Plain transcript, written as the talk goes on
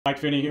Mike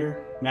Finney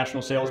here,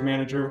 National Sales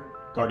Manager,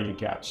 Guardian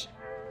Caps.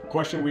 The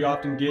question we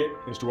often get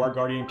is, do our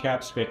Guardian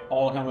Caps fit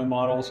all helmet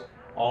models,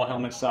 all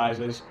helmet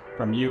sizes,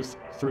 from youth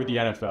through the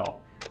NFL?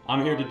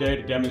 I'm here today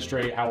to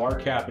demonstrate how our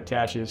cap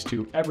attaches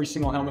to every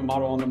single helmet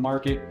model on the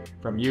market,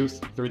 from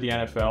youth through the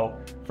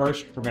NFL.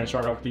 First, we're going to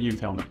start off with the youth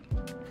helmet.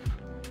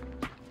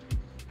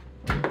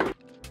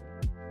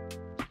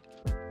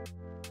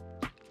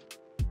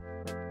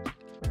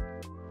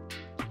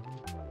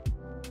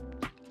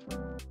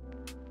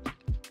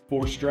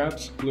 Four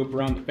straps loop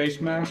around the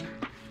face mask.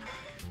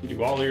 You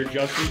do all your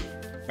adjusting,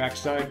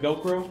 backside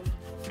Velcro.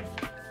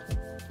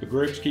 The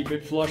grips keep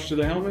it flush to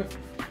the helmet.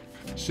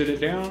 Sit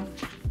it down,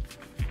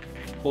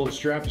 pull the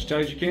strap as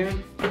tight as you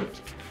can.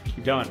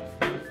 Done.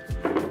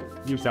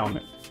 Youth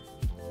helmet.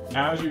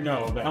 Now, as you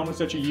know, the helmets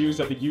that you use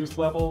at the youth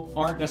level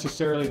aren't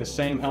necessarily the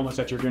same helmets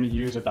that you're going to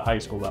use at the high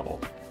school level.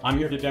 I'm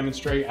here to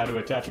demonstrate how to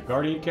attach a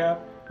Guardian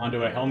cap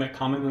onto a helmet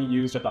commonly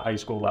used at the high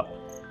school level.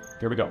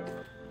 Here we go.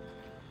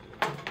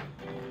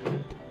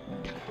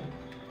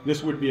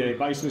 This would be a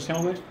Vice's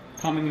helmet,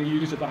 commonly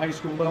used at the high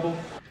school level.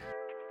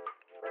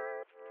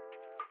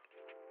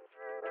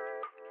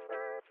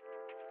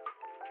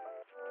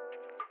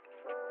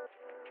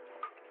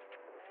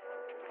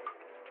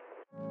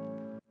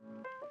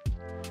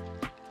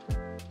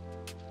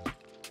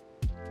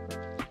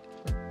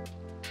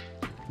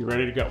 You're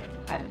ready to go.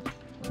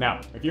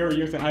 Now, if you're a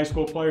youth and high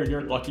school player and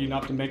you're lucky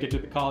enough to make it to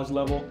the college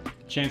level,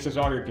 chances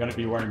are you're going to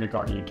be wearing a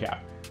Guardian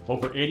cap.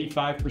 Over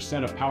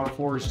 85% of Power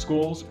 4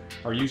 schools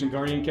are using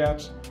Guardian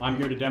caps. I'm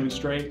here to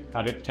demonstrate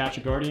how to attach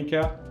a Guardian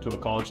cap to a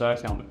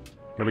college-sized helmet.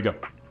 Here we go.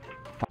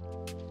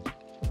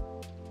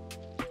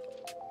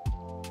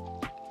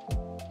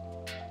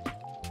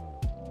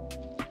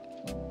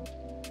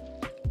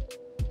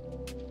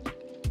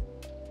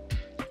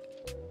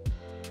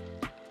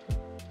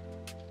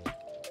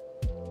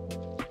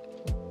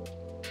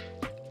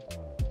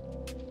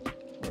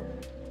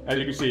 As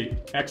you can see,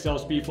 XL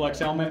Speed Flex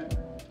helmet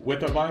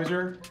with a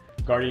visor.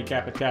 Guardian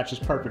cap attaches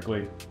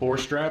perfectly. Four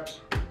straps,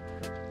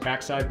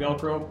 backside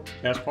Velcro,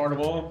 best part of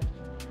all,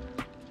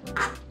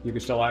 you can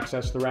still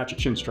access the ratchet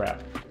chin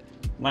strap.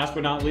 Last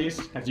but not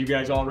least, as you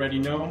guys already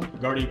know, the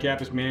Guardian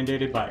cap is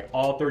mandated by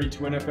all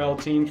 32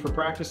 NFL teams for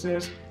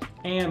practices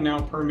and now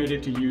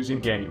permitted to use in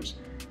games.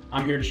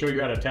 I'm here to show you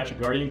how to attach a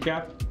Guardian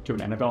cap to an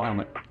NFL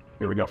helmet.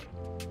 Here we go.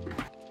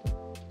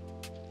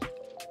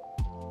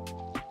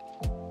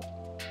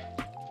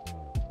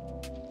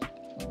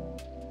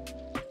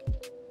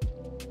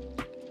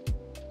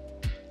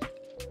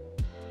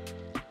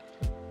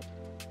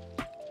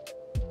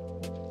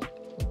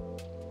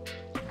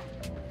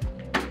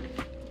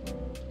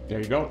 There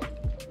you go.